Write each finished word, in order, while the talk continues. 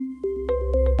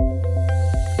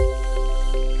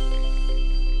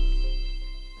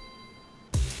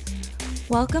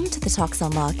Welcome to the Talks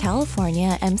on Law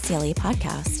California MCLE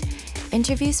podcast.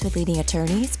 Interviews with leading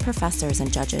attorneys, professors,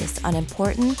 and judges on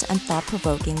important and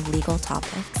thought-provoking legal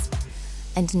topics.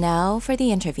 And now for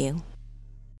the interview.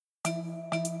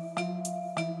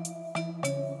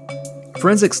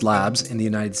 Forensics labs in the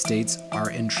United States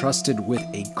are entrusted with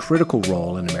a critical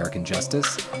role in American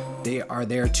justice. They are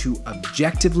there to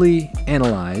objectively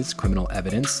analyze criminal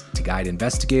evidence, to guide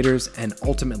investigators, and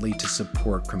ultimately to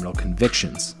support criminal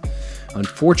convictions.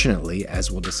 Unfortunately,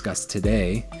 as we'll discuss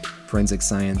today, forensic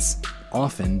science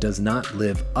often does not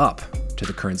live up to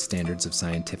the current standards of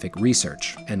scientific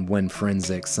research. And when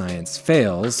forensic science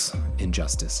fails,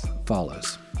 injustice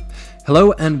follows.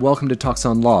 Hello and welcome to Talks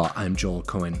on Law. I'm Joel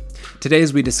Cohen. Today,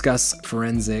 as we discuss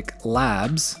forensic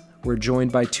labs, we're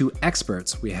joined by two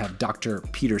experts. We have Dr.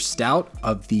 Peter Stout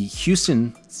of the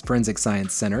Houston Forensic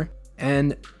Science Center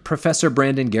and Professor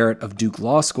Brandon Garrett of Duke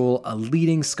Law School, a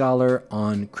leading scholar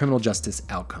on criminal justice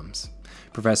outcomes.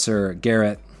 Professor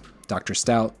Garrett, Dr.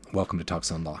 Stout, welcome to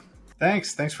Talks on Law.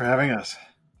 Thanks for having us.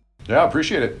 Yeah,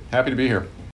 appreciate it. Happy to be here.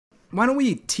 Why don't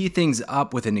we tee things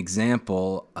up with an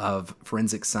example of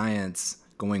forensic science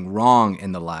going wrong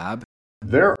in the lab?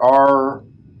 There are,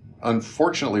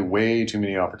 unfortunately, way too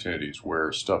many opportunities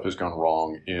where stuff has gone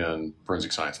wrong in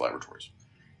forensic science laboratories.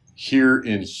 Here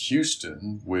in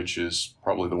Houston, which is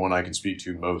probably the one I can speak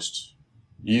to most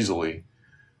easily,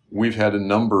 we've had a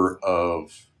number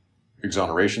of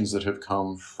exonerations that have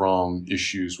come from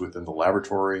issues within the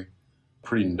laboratory.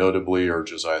 Pretty notably are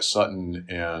Josiah Sutton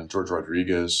and George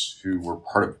Rodriguez, who were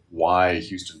part of why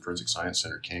Houston Forensic Science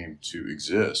Center came to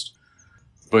exist.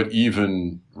 But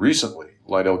even recently,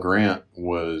 Lydell Grant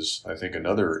was, I think,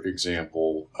 another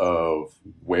example of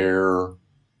where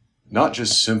not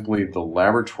just simply the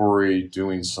laboratory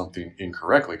doing something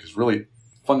incorrectly, because really,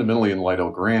 fundamentally in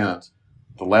Lydell Grant,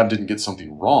 the lab didn't get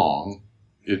something wrong.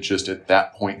 It just, at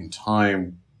that point in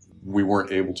time, we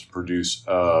weren't able to produce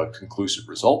a conclusive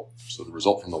result. So the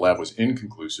result from the lab was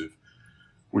inconclusive,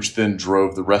 which then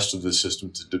drove the rest of the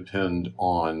system to depend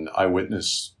on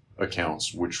eyewitness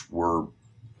accounts, which were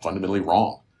fundamentally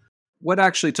wrong. What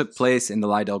actually took place in the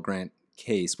Lydell Grant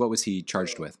case? What was he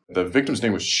charged with? The victim's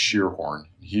name was Shearhorn.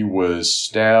 He was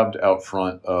stabbed out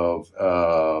front of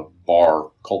a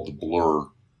bar called The Blur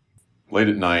late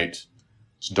at night.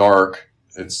 It's dark.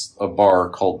 It's a bar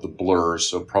called The Blur,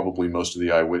 so probably most of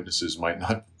the eyewitnesses might not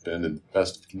have been in the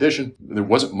best condition. There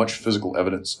wasn't much physical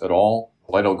evidence at all.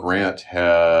 Lydell Grant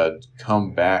had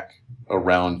come back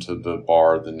around to the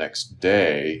bar the next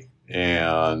day,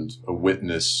 and a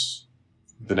witness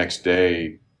the next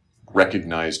day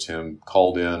recognized him,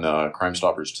 called in a Crime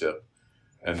Stoppers tip,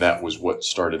 and that was what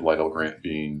started Lydell Grant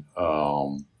being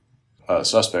a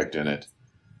suspect in it.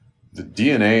 The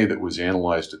DNA that was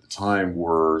analyzed at the time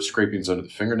were scrapings under the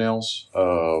fingernails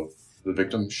of the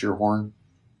victim, Shearhorn,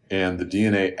 and the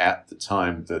DNA at the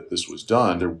time that this was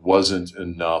done, there wasn't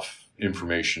enough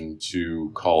information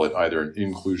to call it either an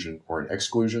inclusion or an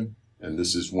exclusion, and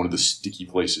this is one of the sticky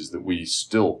places that we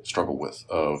still struggle with,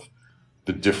 of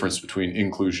the difference between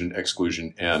inclusion,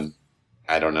 exclusion, and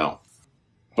I don't know.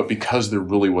 But because there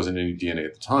really wasn't any DNA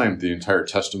at the time, the entire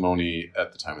testimony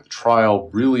at the time of the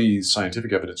trial, really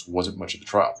scientific evidence wasn't much of the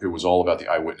trial. It was all about the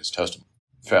eyewitness testimony.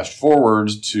 Fast forward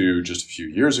to just a few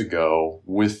years ago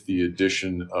with the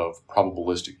addition of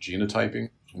probabilistic genotyping,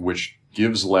 which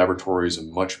gives laboratories a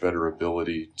much better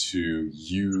ability to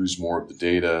use more of the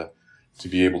data, to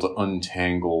be able to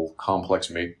untangle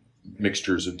complex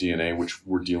mixtures of DNA, which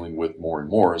we're dealing with more and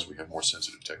more as we have more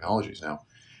sensitive technologies now.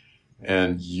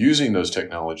 And using those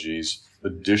technologies,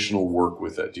 additional work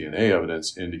with that DNA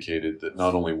evidence indicated that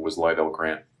not only was Lydell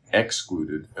Grant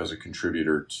excluded as a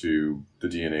contributor to the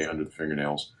DNA under the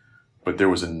fingernails, but there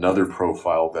was another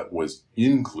profile that was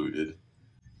included.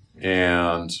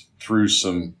 And through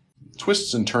some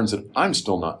twists and turns that I'm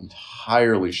still not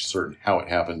entirely certain how it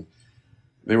happened,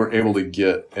 they were able to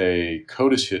get a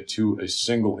CODIS hit to a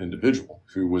single individual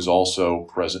who was also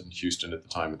present in Houston at the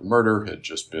time of the murder, had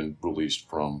just been released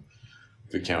from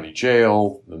the county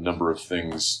jail, a number of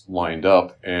things lined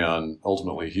up, and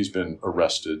ultimately he's been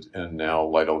arrested, and now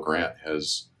Lydell Grant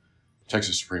has,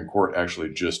 Texas Supreme Court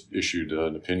actually just issued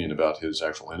an opinion about his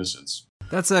actual innocence.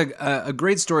 That's a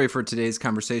great story for today's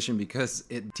conversation because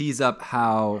it tees up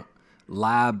how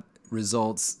lab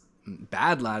results,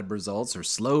 bad lab results or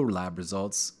slow lab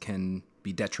results can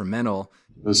be detrimental.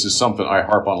 This is something I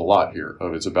harp on a lot here,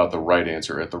 of it's about the right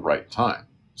answer at the right time.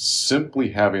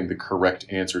 Simply having the correct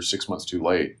answer 6 months too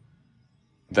late,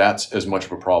 that's as much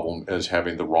of a problem as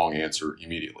having the wrong answer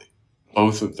immediately.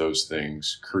 Both of those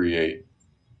things create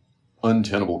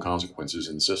untenable consequences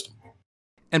in the system.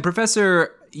 And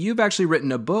Professor, you've actually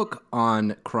written a book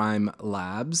on crime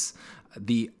labs,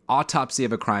 The Autopsy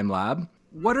of a Crime Lab.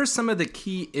 What are some of the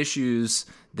key issues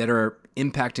that are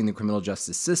impacting the criminal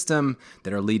justice system,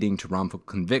 that are leading to wrongful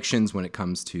convictions when it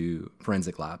comes to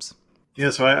forensic labs? Yeah,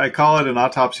 so I call it an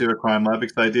autopsy of a crime lab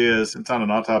because the idea is it's not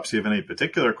an autopsy of any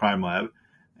particular crime lab.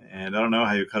 And I don't know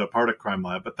how you cut apart a crime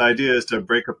lab, but the idea is to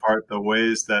break apart the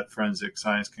ways that forensic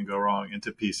science can go wrong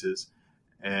into pieces.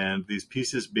 And these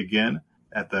pieces begin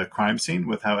at the crime scene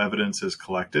with how evidence is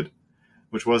collected,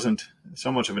 which wasn't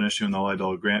so much of an issue in the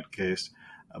Lydell Grant case,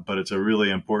 but it's a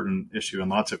really important issue in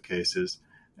lots of cases.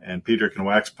 And Peter can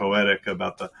wax poetic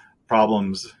about the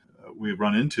problems we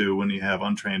run into when you have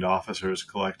untrained officers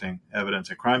collecting evidence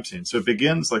at crime scenes. So it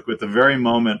begins like with the very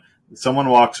moment someone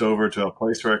walks over to a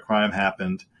place where a crime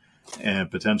happened and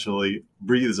potentially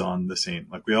breathes on the scene.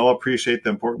 Like we all appreciate the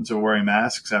importance of wearing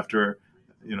masks after,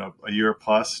 a year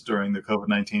plus during the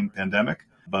COVID-19 pandemic.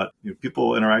 But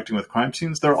people interacting with crime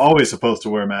scenes, they're always supposed to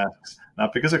wear masks,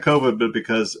 not because of COVID, but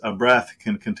because a breath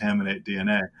can contaminate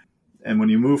DNA. And when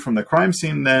you move from the crime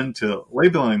scene then to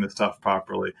labeling the stuff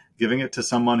properly, giving it to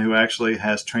someone who actually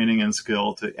has training and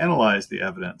skill to analyze the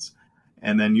evidence,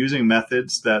 and then using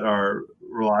methods that are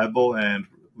reliable and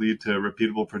lead to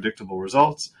repeatable, predictable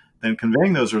results, then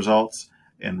conveying those results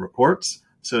in reports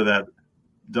so that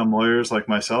dumb lawyers like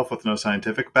myself with no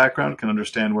scientific background can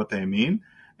understand what they mean,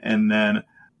 and then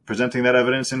presenting that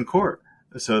evidence in court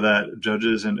so that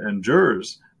judges and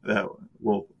jurors that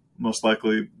will most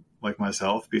likely, like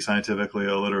myself, be scientifically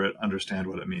illiterate, understand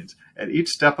what it means. At each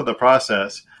step of the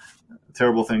process,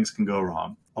 terrible things can go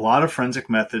wrong. A lot of forensic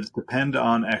methods depend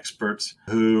on experts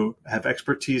who have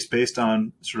expertise based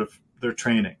on sort of their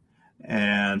training.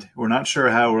 And we're not sure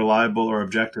how reliable or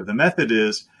objective the method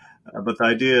is, but the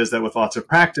idea is that with lots of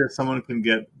practice, someone can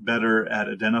get better at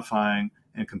identifying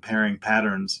and comparing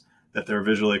patterns that they're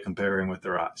visually comparing with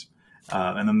their eyes.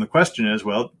 And then the question is,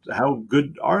 well, how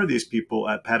good are these people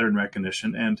at pattern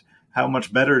recognition, and how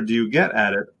much better do you get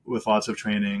at it with lots of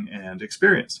training and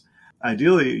experience?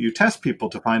 Ideally, you test people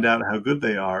to find out how good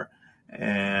they are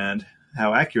and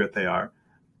how accurate they are.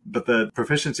 But the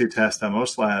proficiency test that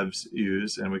most labs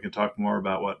use, and we can talk more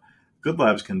about what good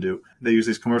labs can do, they use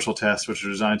these commercial tests which are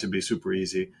designed to be super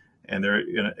easy. And they're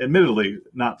admittedly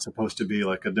not supposed to be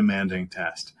like a demanding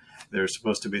test. They're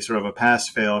supposed to be sort of a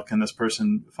pass-fail. Can this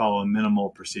person follow minimal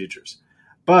procedures?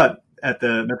 But at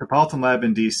the Metropolitan Lab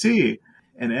in D.C.,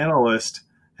 an analyst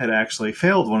had actually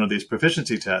failed one of these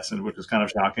proficiency tests, which was kind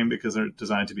of shocking because they're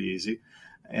designed to be easy.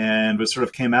 And what sort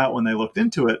of came out when they looked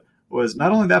into it was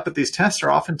not only that, but these tests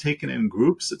are often taken in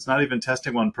groups. It's not even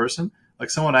testing one person. Like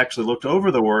someone actually looked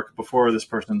over the work before this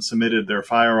person submitted their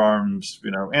firearms,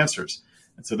 answers.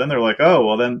 And so then they're like, oh,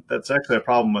 well, then that's actually a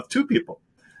problem with two people.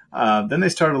 Then they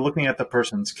started looking at the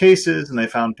person's cases, and they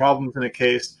found problems in a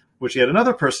case which yet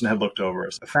another person had looked over.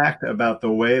 It's a fact about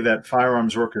the way that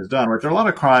firearms work is done. Right? There are a lot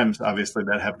of crimes, obviously,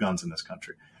 that have guns in this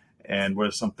country, and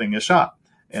where something is shot,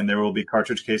 and there will be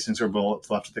cartridge casings or bullets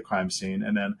left at the crime scene.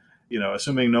 And then,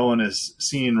 assuming no one is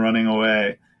seen running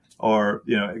away, or,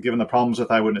 given the problems with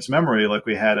eyewitness memory like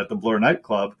we had at the Blur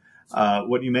nightclub,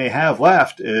 what you may have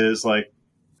left is like,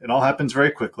 it all happens very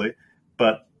quickly,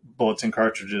 but bullets and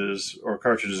cartridges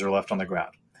are left on the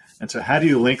ground. And so how do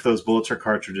you link those bullets or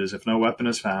cartridges if no weapon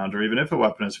is found, or even if a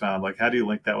weapon is found, like how do you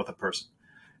link that with a person?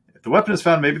 If the weapon is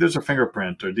found, maybe there's a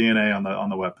fingerprint or DNA on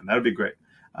the weapon. That would be great.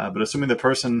 But assuming the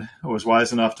person was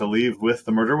wise enough to leave with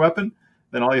the murder weapon,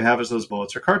 then all you have is those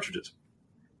bullets or cartridges.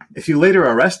 If you later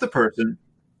arrest the person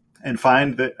and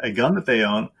find a gun that they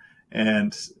own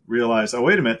and realize, oh,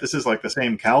 wait a minute, this is like the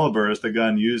same caliber as the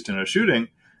gun used in a shooting,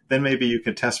 then maybe you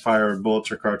could test fire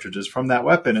bullets or cartridges from that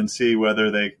weapon and see whether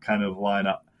they kind of line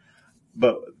up.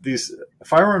 But these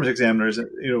firearms examiners,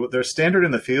 they're standard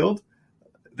in the field.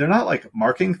 They're not like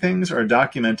marking things or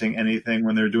documenting anything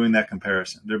when they're doing that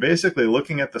comparison. They're basically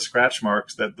looking at the scratch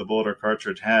marks that the bullet or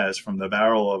cartridge has from the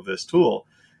barrel of this tool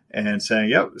and saying,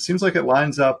 yep, it seems like it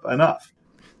lines up enough.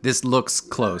 This looks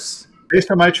close. Based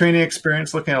on my training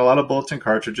experience looking at a lot of bullets and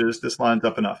cartridges, this lines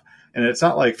up enough. And it's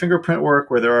not like fingerprint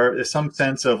work where there is some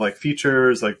sense of like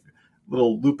features, like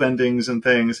little loop endings and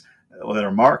things that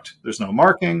are marked. There's no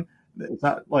marking. It's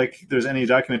not like there's any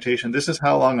documentation. This is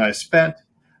how long I spent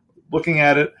looking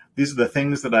at it. These are the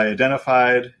things that I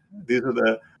identified. These are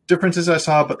the differences I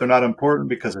saw, but they're not important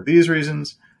because of these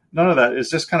reasons. None of that. It's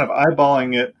just kind of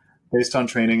eyeballing it based on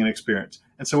training and experience.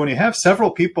 And so when you have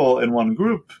several people in one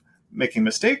group making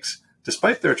mistakes,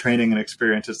 despite their training and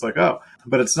experience, it's like, oh,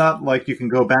 but it's not like you can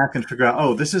go back and figure out,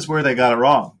 oh, this is where they got it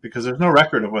wrong, because there's no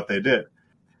record of what they did.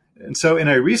 And so in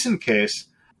a recent case,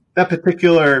 that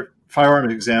particular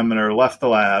firearms examiner left the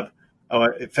lab oh,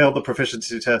 it failed the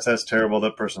proficiency test, that's terrible,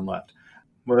 that person left.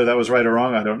 Whether that was right or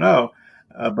wrong, I don't know.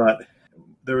 But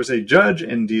there was a judge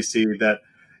in D.C. that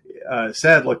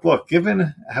said, look,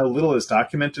 given how little is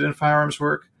documented in firearms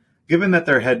work, given that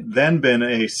there had then been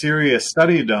a serious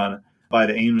study done by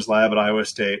the Ames lab at Iowa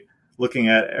State looking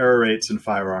at error rates in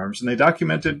firearms, and they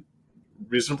documented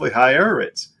reasonably high error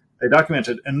rates. They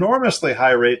documented enormously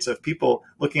high rates of people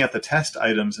looking at the test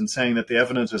items and saying that the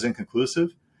evidence was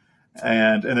inconclusive.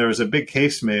 And there was a big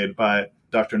case made by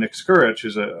Dr. Nick Skurich,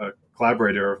 who's a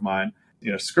collaborator of mine.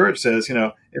 Skurich says,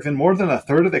 if in more than a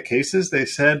third of the cases they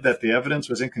said that the evidence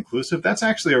was inconclusive, that's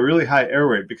actually a really high error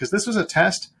rate, because this was a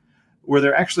test where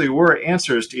there actually were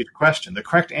answers to each question. The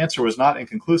correct answer was not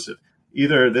inconclusive.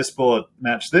 Either this bullet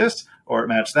matched this, or it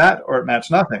matched that, or it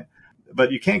matched nothing.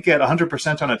 But you can't get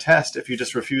 100% on a test if you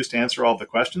just refuse to answer all the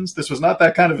questions. This was not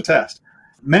that kind of a test.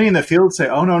 Many in the field say,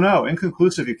 oh, no,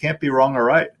 inconclusive, you can't be wrong or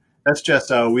right. That's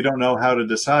just, we don't know how to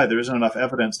decide. There isn't enough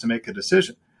evidence to make a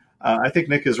decision. I think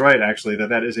Nick is right, actually,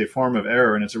 that is a form of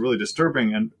error, and it's a really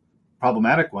disturbing and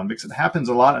problematic one, because it happens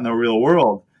a lot in the real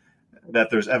world that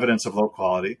there's evidence of low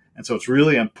quality. And so it's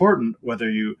really important whether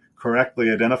you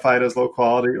correctly identify it as low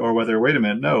quality or whether, wait a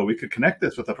minute, no, we could connect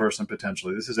this with a person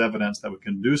potentially. This is evidence that we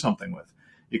can do something with.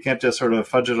 You can't just sort of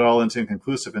fudge it all into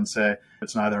inconclusive and say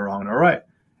it's neither wrong nor right.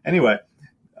 Anyway,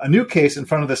 a new case in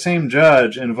front of the same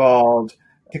judge involved,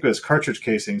 I think it was cartridge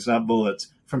casings, not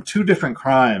bullets, from two different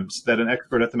crimes that an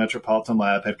expert at the Metropolitan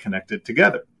Lab had connected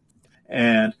together.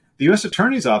 And the U.S.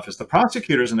 Attorney's Office, the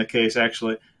prosecutors in the case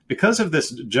actually, because of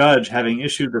this judge having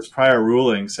issued this prior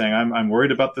ruling saying, I'm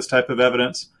worried about this type of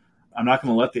evidence, I'm not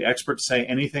going to let the experts say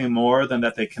anything more than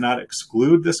that they cannot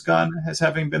exclude this gun as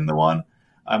having been the one.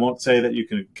 I won't say that you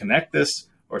can connect this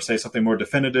or say something more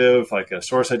definitive like a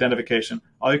source identification.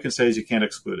 All you can say is you can't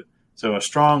exclude it. So a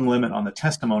strong limit on the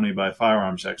testimony by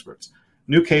firearms experts.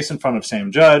 New case in front of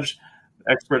same judge.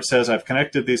 Expert says, I've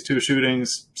connected these two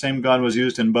shootings. Same gun was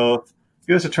used in both.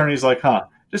 U.S. attorney's like,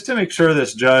 just to make sure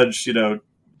this judge,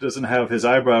 doesn't have his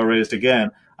eyebrow raised again,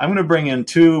 I'm going to bring in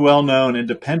two well-known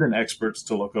independent experts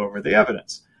to look over the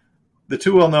evidence. The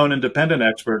two well-known independent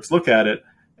experts look at it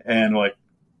and like,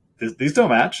 these don't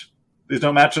match. These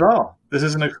don't match at all. This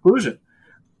is an exclusion.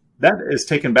 That is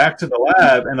taken back to the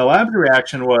lab, and the lab's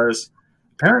reaction was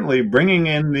apparently bringing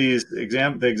in the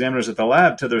examiners at the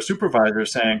lab to their supervisor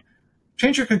saying,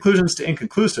 change your conclusions to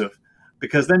inconclusive,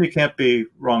 because then you can't be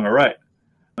wrong or right.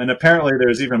 And apparently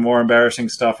there's even more embarrassing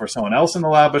stuff where someone else in the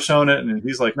lab has shown it, and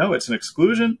he's like, no, it's an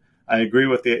exclusion. I agree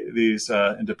with these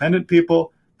independent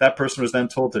people. That person was then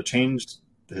told to change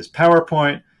his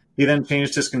PowerPoint. He then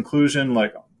changed his conclusion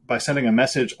by sending a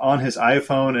message on his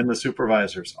iPhone in the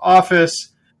supervisor's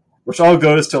office, which all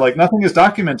goes to nothing is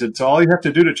documented. So all you have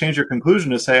to do to change your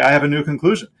conclusion is say, I have a new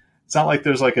conclusion. It's not like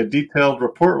there's a detailed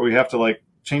report where you have to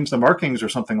change the markings or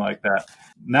something like that.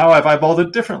 Now I've eyeballed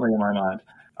it differently in my mind.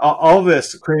 All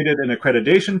this created an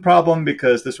accreditation problem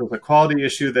because this was a quality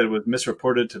issue that was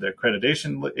misreported to the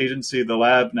accreditation agency. The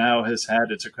lab now has had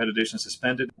its accreditation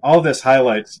suspended. All this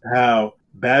highlights how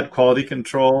bad quality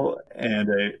control and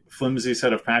a flimsy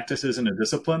set of practices in a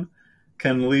discipline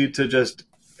can lead to just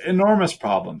enormous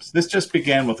problems. This just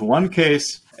began with one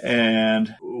case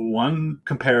and one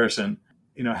comparison.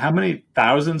 How many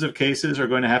thousands of cases are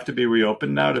going to have to be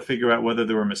reopened now to figure out whether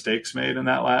there were mistakes made in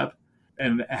that lab?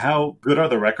 And how good are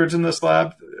the records in this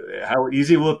lab? How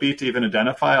easy will it be to even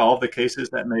identify all the cases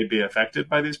that may be affected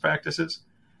by these practices?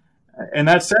 And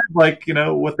that said,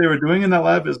 what they were doing in that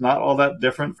lab is not all that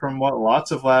different from what lots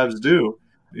of labs do.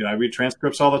 I read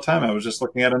transcripts all the time. I was just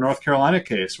looking at a North Carolina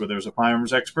case where there was a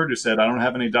firearms expert who said, I don't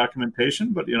have any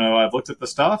documentation, but, I've looked at the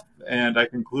stuff and I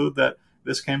conclude that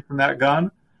this came from that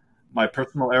gun. My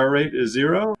personal error rate is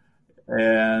 0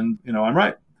 and, I'm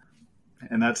right.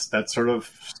 And that's sort of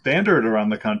standard around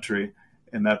the country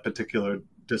in that particular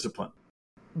discipline.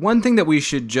 One thing that we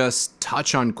should just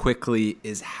touch on quickly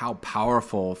is how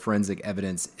powerful forensic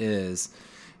evidence is.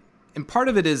 And part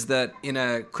of it is that in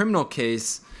a criminal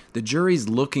case, the jury's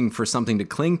looking for something to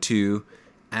cling to,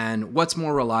 and what's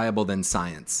more reliable than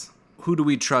science? Who do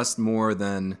we trust more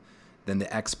than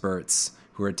the experts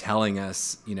who are telling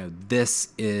us, this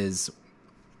is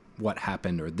what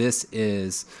happened, or this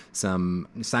is some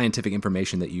scientific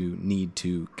information that you need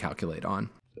to calculate on?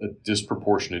 A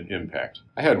disproportionate impact.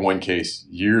 I had one case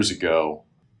years ago.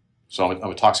 So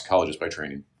I'm a toxicologist by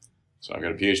training. So I've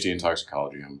got a PhD in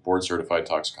toxicology. I'm a board certified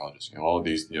toxicologist. All of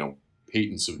these,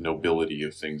 patents of nobility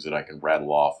of things that I can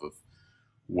rattle off of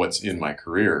what's in my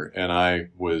career. And I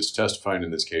was testifying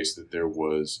in this case that there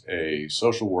was a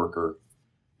social worker.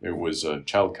 It was a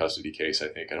child custody case, I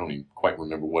think. I don't even quite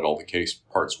remember what all the case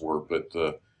parts were, but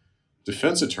the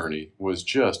defense attorney was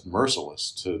just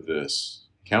merciless to this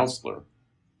counselor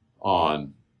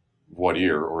on voir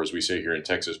dire, or as we say here in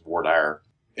Texas, voir dire,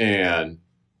 and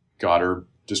got her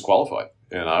disqualified.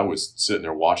 And I was sitting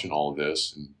there watching all of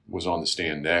this and was on the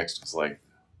stand next. It's like,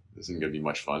 this isn't going to be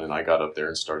much fun. And I got up there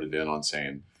and started in on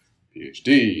saying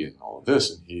PhD and all of this.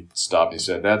 And he stopped and he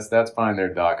said, that's fine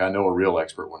there, Doc. I know a real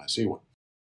expert when I see one.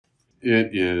 It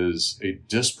is a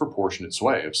disproportionate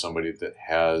sway of somebody that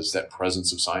has that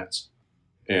presence of science.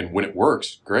 And when it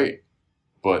works, great.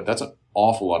 But that's an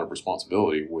awful lot of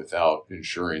responsibility without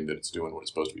ensuring that it's doing what it's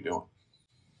supposed to be doing.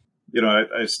 You know,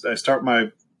 I start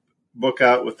my book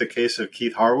out with the case of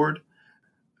Keith Harward,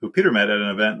 who Peter met at an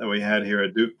event that we had here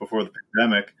at Duke before the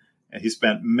pandemic. And he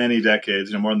spent many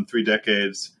decades, more than 3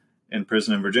 decades in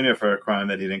prison in Virginia for a crime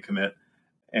that he didn't commit.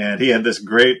 And he had this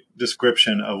great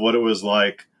description of what it was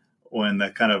like when the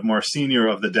kind of more senior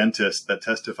of the dentists that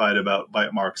testified about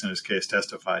bite marks in his case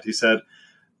testified. He said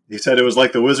it was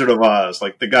like the Wizard of Oz,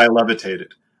 like the guy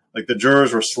levitated, like the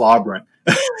jurors were slobbering.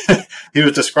 He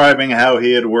was describing how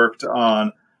he had worked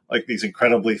on like these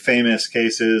incredibly famous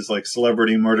cases, like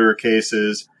celebrity murder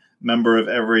cases, member of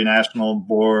every national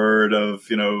board of,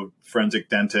 forensic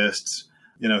dentists.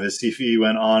 His CV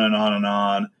went on and on and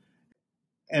on.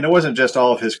 And it wasn't just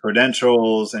all of his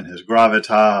credentials and his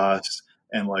gravitas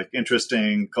and like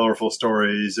interesting, colorful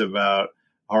stories about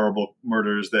horrible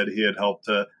murders that he had helped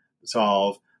to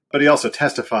solve. But he also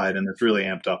testified in this really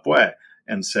amped up way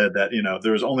and said that,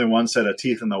 there was only one set of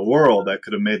teeth in the world that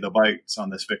could have made the bites on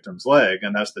this victim's leg,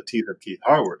 and that's the teeth of Keith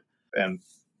Harward. And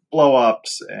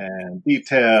blow-ups and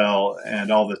detail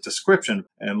and all this description,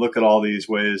 and look at all these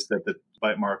ways that the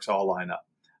bite marks all line up.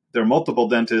 There are multiple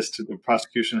dentists. The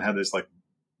prosecution had this like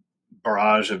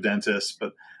barrage of dentists,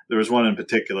 but there was one in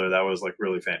particular that was like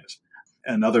really famous.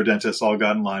 And other dentists all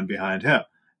got in line behind him.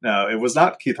 Now, it was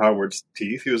not Keith Harward's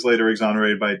teeth. He was later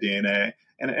exonerated by DNA.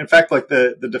 And in fact, like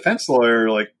the defense lawyer,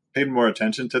 like paid more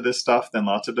attention to this stuff than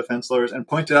lots of defense lawyers and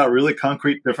pointed out really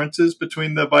concrete differences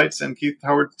between the bites and Keith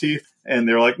Harward's teeth. And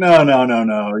they're like, no,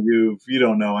 you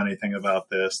don't know anything about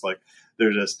this. Like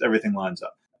they're just, everything lines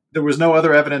up. There was no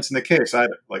other evidence in the case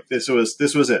either. Like this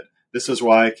was it. This is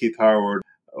why Keith Harward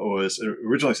was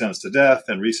originally sentenced to death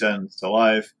and resentenced to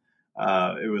life.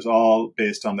 It was all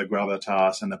based on the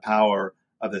gravitas and the power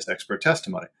of this expert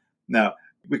testimony. Now,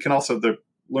 we can also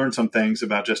learn some things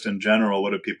about just in general,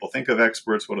 what do people think of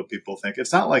experts? What do people think?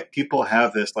 It's not like people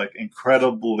have this like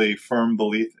incredibly firm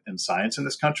belief in science in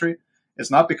this country.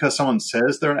 It's not because someone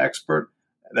says they're an expert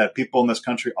that people in this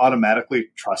country automatically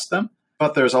trust them.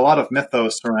 But there's a lot of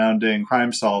mythos surrounding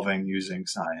crime solving using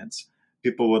science.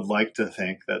 People would like to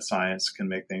think that science can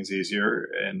make things easier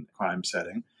in crime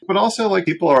setting. But also, like,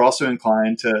 people are also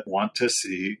inclined to want to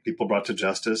see people brought to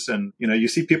justice. And, you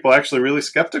see people actually really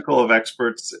skeptical of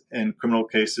experts in criminal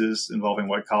cases involving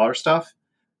white collar stuff.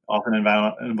 Often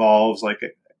involves like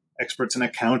experts in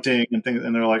accounting and things.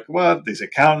 And they're like, what? These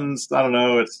accountants? I don't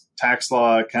know. It's tax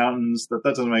law accountants. That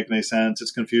doesn't make any sense.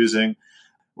 It's confusing.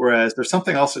 Whereas there's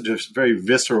something also just very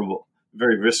visceral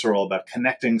about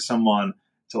connecting someone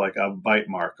to like a bite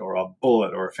mark or a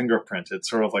bullet or a fingerprint. It's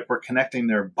sort of like we're connecting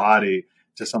their body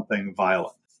to something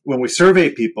violent. When we survey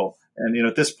people, and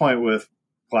at this point with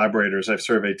collaborators, I've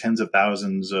surveyed tens of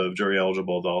thousands of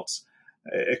jury-eligible adults.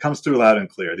 It comes through loud and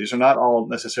clear. These are not all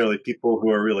necessarily people who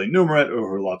are really numerate or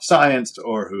who love science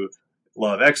or who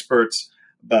love experts,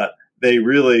 but they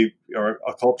really are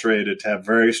acculturated to have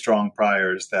very strong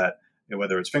priors that,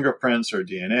 whether it's fingerprints or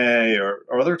DNA or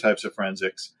other types of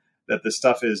forensics, that this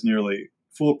stuff is nearly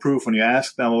foolproof. When you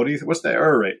ask them, what's the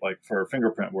error rate like for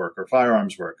fingerprint work or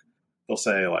firearms work? They'll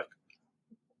say like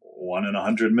 1 in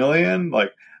 100 million.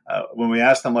 Like when we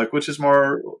ask them, like, which is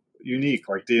more unique,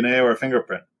 like DNA or a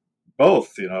fingerprint?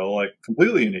 Both, like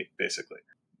completely unique, basically.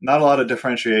 Not a lot of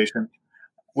differentiation.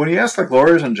 When you ask like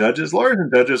lawyers and judges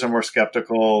are more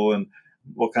skeptical and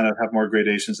we'll kind of have more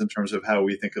gradations in terms of how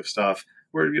we think of stuff.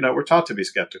 We're taught to be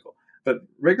skeptical, but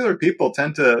regular people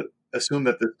tend to assume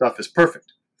that this stuff is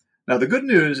perfect. Now, the good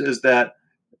news is that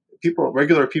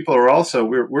regular people are also,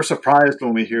 we're surprised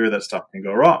when we hear that stuff can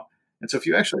go wrong. And so if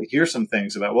you actually hear some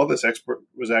things about, well, this expert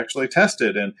was actually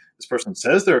tested and this person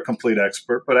says they're a complete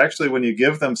expert, but actually when you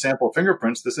give them sample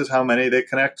fingerprints, this is how many they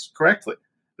connect correctly.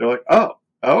 They're like, oh,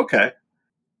 okay.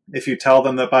 If you tell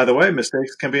them that, by the way,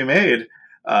 mistakes can be made,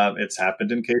 it's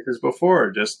happened in cases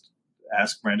before. Just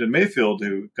ask Brandon Mayfield,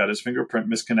 who got his fingerprint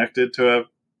misconnected to a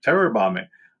terror bombing,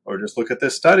 or just look at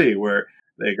this study where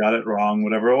they got it wrong,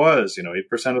 whatever it was,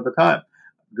 8% of the time.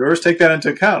 Jurors take that into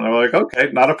account. And they're like,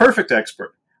 okay, not a perfect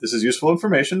expert. This is useful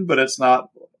information, but it's not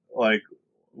like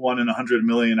 1 in 100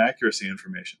 million accuracy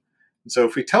information. And so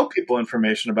if we tell people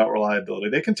information about reliability,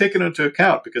 they can take it into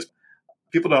account because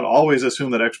people don't always assume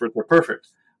that experts are perfect.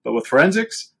 But with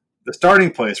forensics, the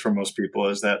starting place for most people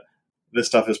is that this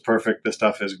stuff is perfect, this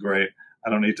stuff is great, I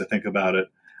don't need to think about it.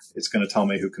 It's going to tell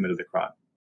me who committed the crime.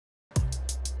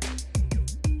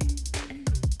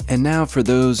 And now for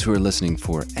those who are listening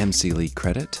for MC Lee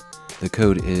credit, the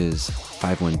code is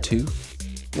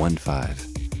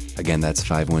 51215. Again, that's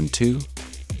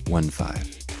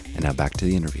 51215. And now back to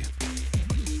the interview.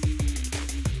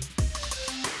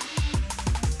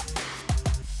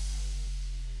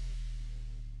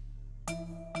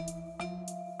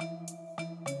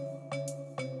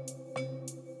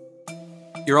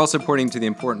 You're also pointing to the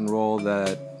important role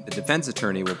that the defense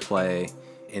attorney will play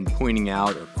in pointing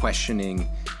out or questioning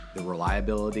the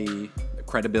reliability, the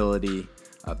credibility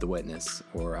of the witness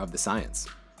or of the science.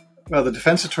 Well, the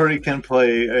defense attorney can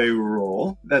play a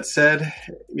role. That said,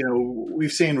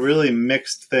 we've seen really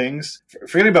mixed things.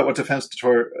 Forgetting about what defense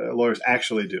lawyers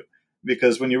actually do,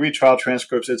 because when you read trial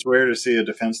transcripts, it's rare to see a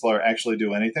defense lawyer actually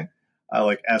do anything,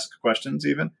 like ask questions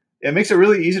even. It makes it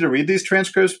really easy to read these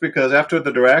transcripts because after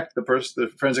the direct,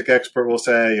 the forensic expert will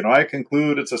say, I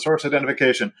conclude it's a source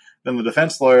identification. Then the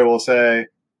defense lawyer will say,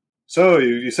 so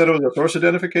you said it was a source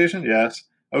identification? Yes.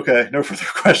 Okay, no further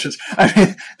questions. I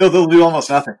mean, they'll do almost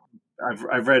nothing.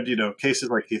 I've read, cases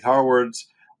like Keith Harward's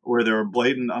where there were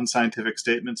blatant unscientific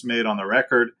statements made on the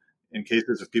record in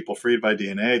cases of people freed by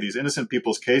DNA. These innocent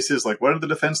people's cases, like what did the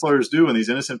defense lawyers do in these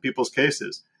innocent people's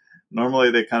cases?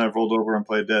 Normally they kind of rolled over and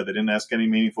played dead. They didn't ask any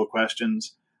meaningful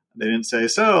questions. They didn't say,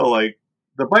 like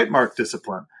the bite mark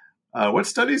discipline. What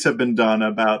studies have been done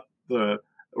about the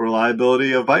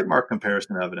reliability of bite mark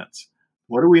comparison evidence?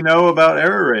 What do we know about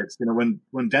error rates?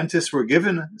 When dentists were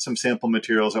given some sample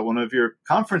materials at one of your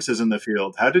conferences in the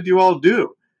field, how did you all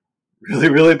do? Really,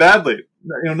 really badly.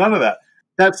 None of that.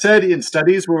 That said, in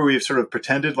studies where we've sort of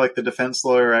pretended like the defense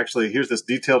lawyer actually, here's this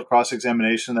detailed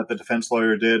cross-examination that the defense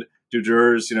lawyer did, do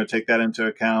jurors, take that into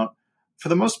account? For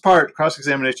the most part,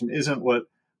 cross-examination isn't what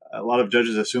a lot of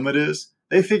judges assume it is.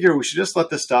 They figure we should just let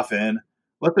this stuff in,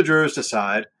 let the jurors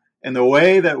decide. And the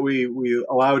way that we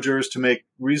allow jurors to make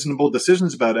reasonable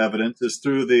decisions about evidence is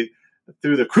through the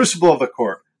crucible of the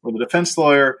court, where the defense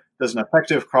lawyer does an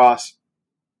effective cross,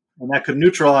 and that could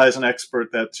neutralize an expert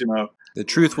that's, The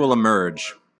truth will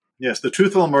emerge. Yes, the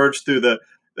truth will emerge through the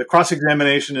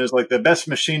cross-examination is like the best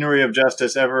machinery of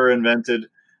justice ever invented.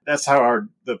 That's how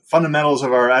the fundamentals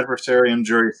of our adversarial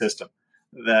jury system,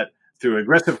 that through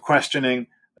aggressive questioning,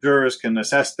 jurors can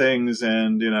assess things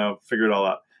and, figure it all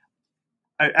out.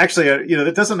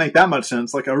 That doesn't make that much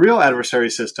sense. Like a real adversary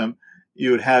system,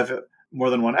 you would have more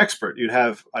than one expert. You'd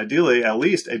have ideally at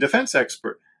least a defense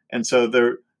expert. And so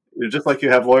just like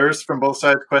you have lawyers from both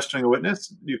sides questioning a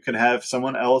witness, you can have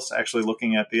someone else actually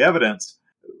looking at the evidence.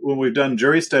 When we've done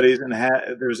jury studies and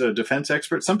there's a defense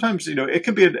expert, sometimes, it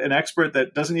could be an expert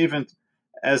that doesn't even,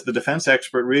 as the defense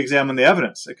expert, re-examine the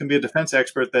evidence. It can be a defense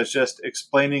expert that's just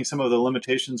explaining some of the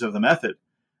limitations of the method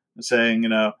and saying,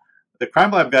 the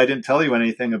crime lab guy didn't tell you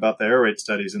anything about the error rate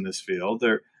studies in this field.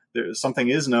 Something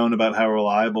is known about how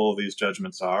reliable these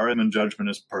judgments are, and judgment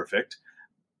is perfect.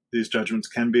 These judgments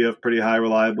can be of pretty high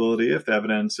reliability if the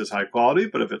evidence is high quality,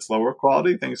 but if it's lower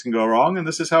quality, things can go wrong, and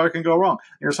this is how it can go wrong.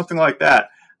 Something like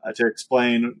that to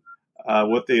explain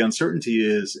what the uncertainty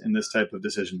is in this type of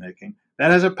decision making. That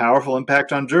has a powerful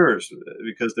impact on jurors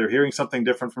because they're hearing something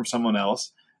different from someone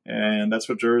else, and that's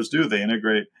what jurors do. They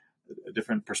integrate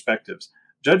different perspectives.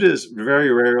 Judges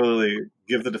very rarely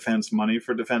give the defense money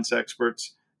for defense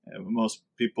experts. Most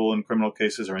people in criminal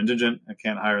cases are indigent and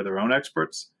can't hire their own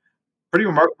experts. Pretty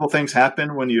remarkable things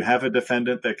happen when you have a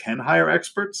defendant that can hire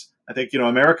experts. I think,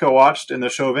 America watched in the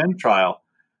Chauvin trial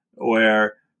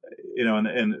where,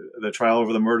 in the trial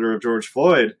over the murder of George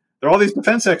Floyd, there are all these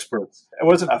defense experts. It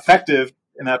wasn't effective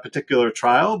in that particular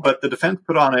trial, but the defense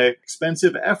put on an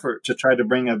expensive effort to try to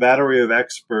bring a battery of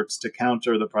experts to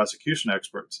counter the prosecution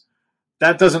experts.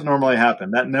 That doesn't normally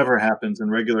happen. That never happens in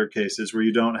regular cases where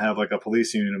you don't have like a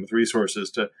police union with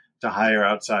resources to hire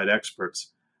outside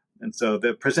experts. And so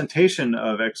the presentation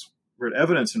of expert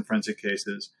evidence in forensic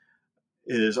cases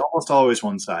is almost always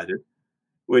one-sided,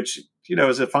 which,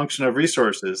 is a function of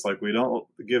resources. Like we don't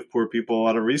give poor people a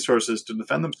lot of resources to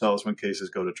defend themselves when cases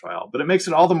go to trial. But it makes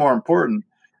it all the more important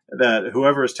that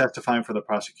whoever is testifying for the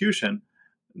prosecution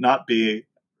not be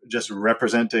just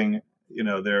representing,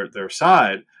 their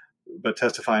side, but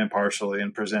testify impartially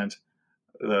and present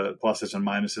the pluses and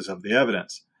minuses of the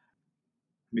evidence.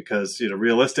 Because,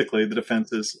 realistically, the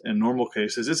defense in normal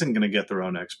cases isn't going to get their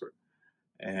own expert.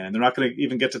 And they're not going to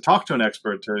even get to talk to an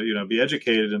expert to, be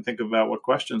educated and think about what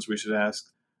questions we should ask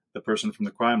the person from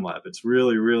the crime lab. It's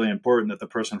really, really important that the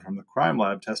person from the crime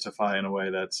lab testify in a way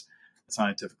that's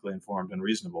scientifically informed and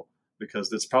reasonable, because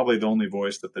that's probably the only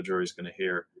voice that the jury's going to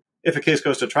hear if a case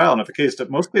goes to trial. And if a case,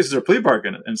 most cases are plea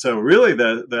bargain. And so really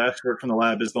the expert from the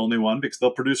lab is the only one, because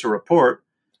they'll produce a report.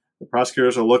 The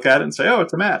prosecutors will look at it and say, oh,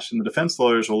 it's a match. And the defense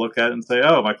lawyers will look at it and say,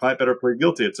 oh, my client better plead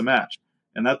guilty. It's a match.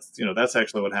 And that's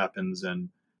actually what happens in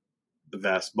the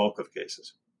vast bulk of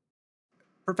cases.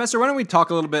 Professor, why don't we talk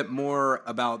a little bit more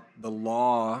about the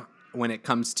law when it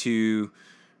comes to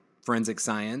forensic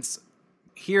science?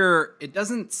 Here, it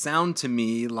doesn't sound to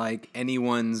me like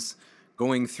anyone's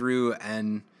going through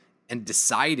and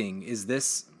deciding, is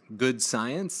this good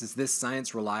science? Is this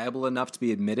science reliable enough to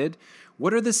be admitted?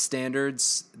 What are the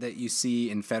standards that you see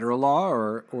in federal law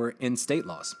or in state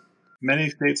laws? Many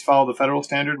states follow the federal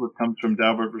standard, which comes from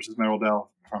Daubert versus Merrell-Dow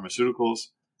Pharmaceuticals,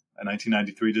 a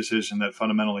 1993 decision that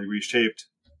fundamentally reshaped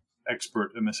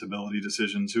expert admissibility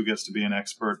decisions, who gets to be an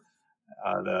expert.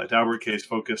 The Daubert case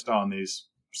focused on these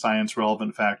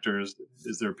science-relevant factors.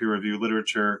 Is there peer-reviewed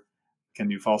literature? Can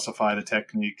you falsify the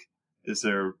technique? Is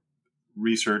there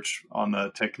research on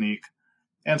the technique?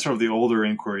 And sort of the older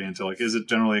inquiry into, like, is it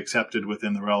generally accepted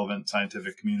within the relevant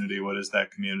scientific community? What is that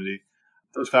community?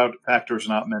 Those factors are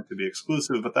not meant to be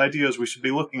exclusive, but the idea is we should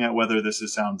be looking at whether this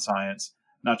is sound science,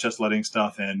 not just letting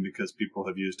stuff in because people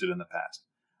have used it in the past.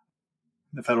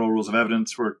 The federal rules of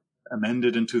evidence were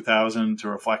amended in 2000 to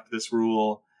reflect this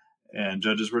rule, and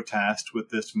judges were tasked with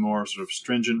this more sort of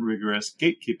stringent, rigorous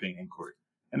gatekeeping inquiry.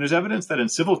 And there's evidence that in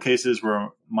civil cases where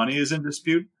money is in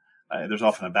dispute, there's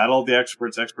often a battle of the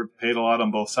experts. Experts paid a lot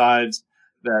on both sides,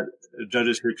 that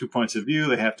judges hear 2 points of view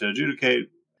they have to adjudicate,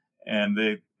 and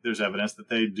there's evidence that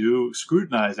they do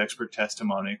scrutinize expert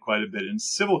testimony quite a bit in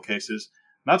civil cases,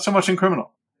 not so much in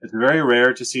criminal. It's very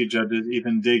rare to see judges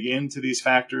even dig into these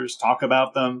factors, talk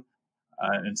about them.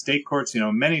 In state courts,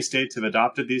 many states have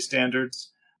adopted these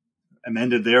standards,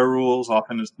 amended their rules.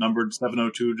 Often it's numbered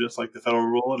 702, just like the federal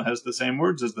rule, and has the same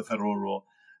words as the federal rule.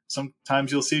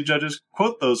 Sometimes you'll see judges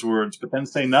quote those words, but then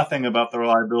say nothing about the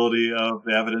reliability of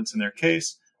the evidence in their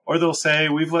case. Or they'll say,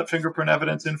 we've let fingerprint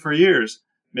evidence in for years.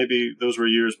 Maybe those were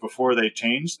years before they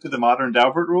changed to the modern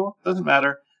Daubert rule. Doesn't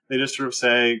matter. They just sort of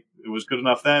say, it was good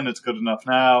enough then, it's good enough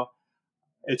now.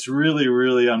 It's really,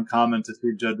 really uncommon to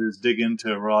see judges dig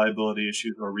into reliability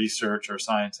issues or research or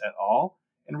science at all.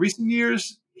 In recent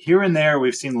years, here and there,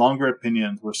 we've seen longer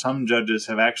opinions where some judges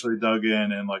have actually dug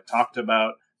in and talked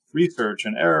about research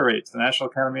and error rates, the National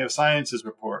Academy of Sciences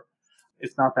report.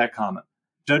 It's not that common.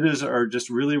 Judges are just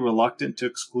really reluctant to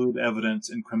exclude evidence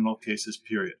in criminal cases,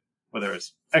 period. Whether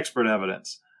it's expert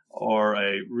evidence or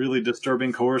a really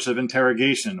disturbing coercive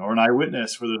interrogation or an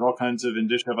eyewitness where there's all kinds of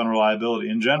indicia of unreliability.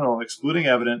 In general, excluding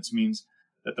evidence means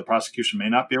that the prosecution may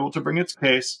not be able to bring its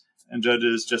case, and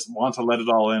judges just want to let it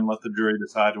all in, let the jury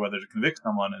decide whether to convict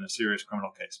someone in a serious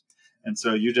criminal case. And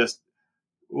so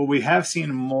what we have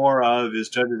seen more of is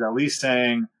judges at least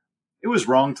saying, it was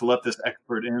wrong to let this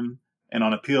expert in. And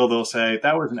on appeal, they'll say,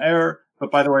 that was an error.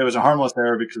 But by the way, it was a harmless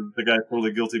error because the guy's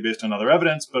totally guilty based on other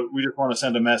evidence. But we just want to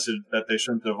send a message that they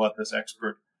shouldn't have let this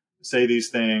expert say these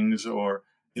things. Or,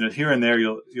 here and there,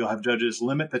 you'll have judges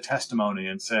limit the testimony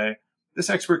and say, this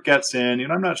expert gets in.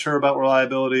 I'm not sure about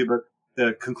reliability, but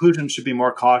the conclusion should be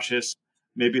more cautious.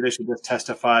 Maybe they should just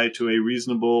testify to a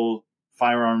reasonable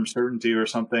firearm certainty or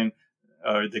something.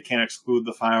 Or they can't exclude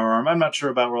the firearm. I'm not sure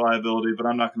about reliability, but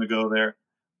I'm not going to go there.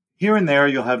 Here and there,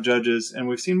 you'll have judges, and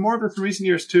we've seen more of this in recent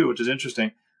years too, which is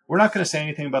interesting. We're not going to say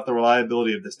anything about the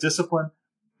reliability of this discipline,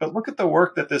 but look at the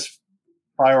work that this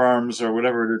firearms or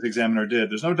whatever it is examiner did.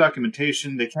 There's no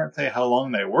documentation. They can't say how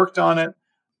long they worked on it.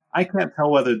 I can't tell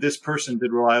whether this person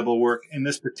did reliable work in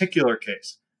this particular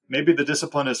case. Maybe the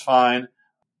discipline is fine.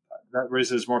 That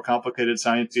raises more complicated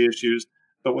sciencey issues.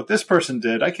 But what this person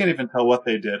did, I can't even tell what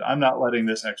they did. I'm not letting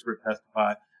this expert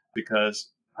testify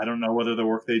because I don't know whether the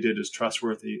work they did is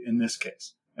trustworthy in this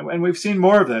case. And we've seen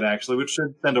more of that, actually, which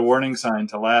should send a warning sign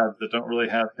to labs that don't really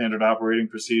have standard operating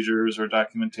procedures or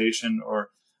documentation or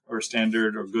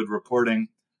standard or good reporting.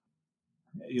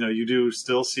 You do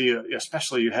still see,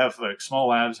 especially you have small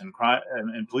labs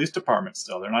and police departments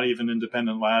still. They're not even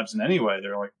independent labs in any way.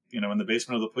 They're in the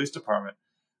basement of the police department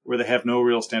where they have no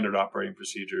real standard operating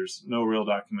procedures, no real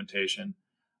documentation.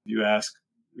 You ask,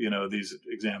 these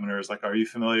examiners, are you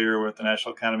familiar with the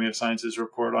National Academy of Sciences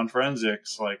report on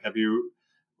forensics? Have you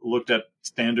looked at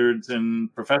standards in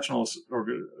professional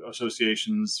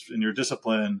associations in your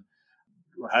discipline?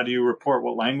 How do you report?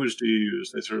 What language do you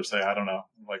use? They sort of say, I don't know.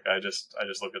 I just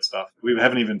look at stuff. We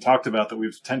haven't even talked about that.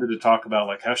 We've tended to talk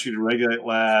about how should you regulate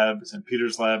labs, and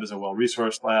Peter's lab is a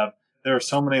well-resourced lab. There are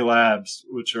so many labs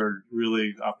which are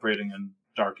really operating in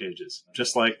dark ages.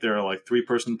 Just like there are like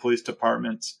 3-person police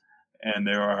departments and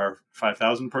there are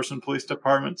 5,000-person police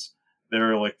departments,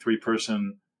 there are like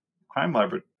 3-person crime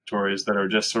laboratories that are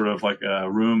just sort of like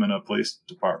a room in a police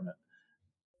department.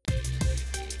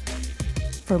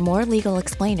 For more legal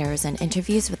explainers and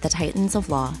interviews with the titans of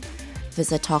law,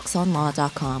 visit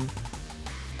talksonlaw.com.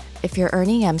 If you're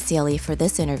earning MCLE for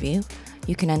this interview,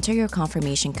 you can enter your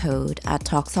confirmation code at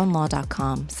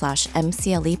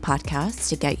talksonlaw.com/MCLE podcast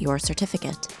to get your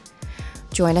certificate.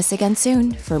 Join us again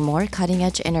soon for more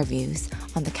cutting-edge interviews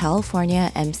on the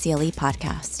California MCLE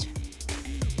podcast.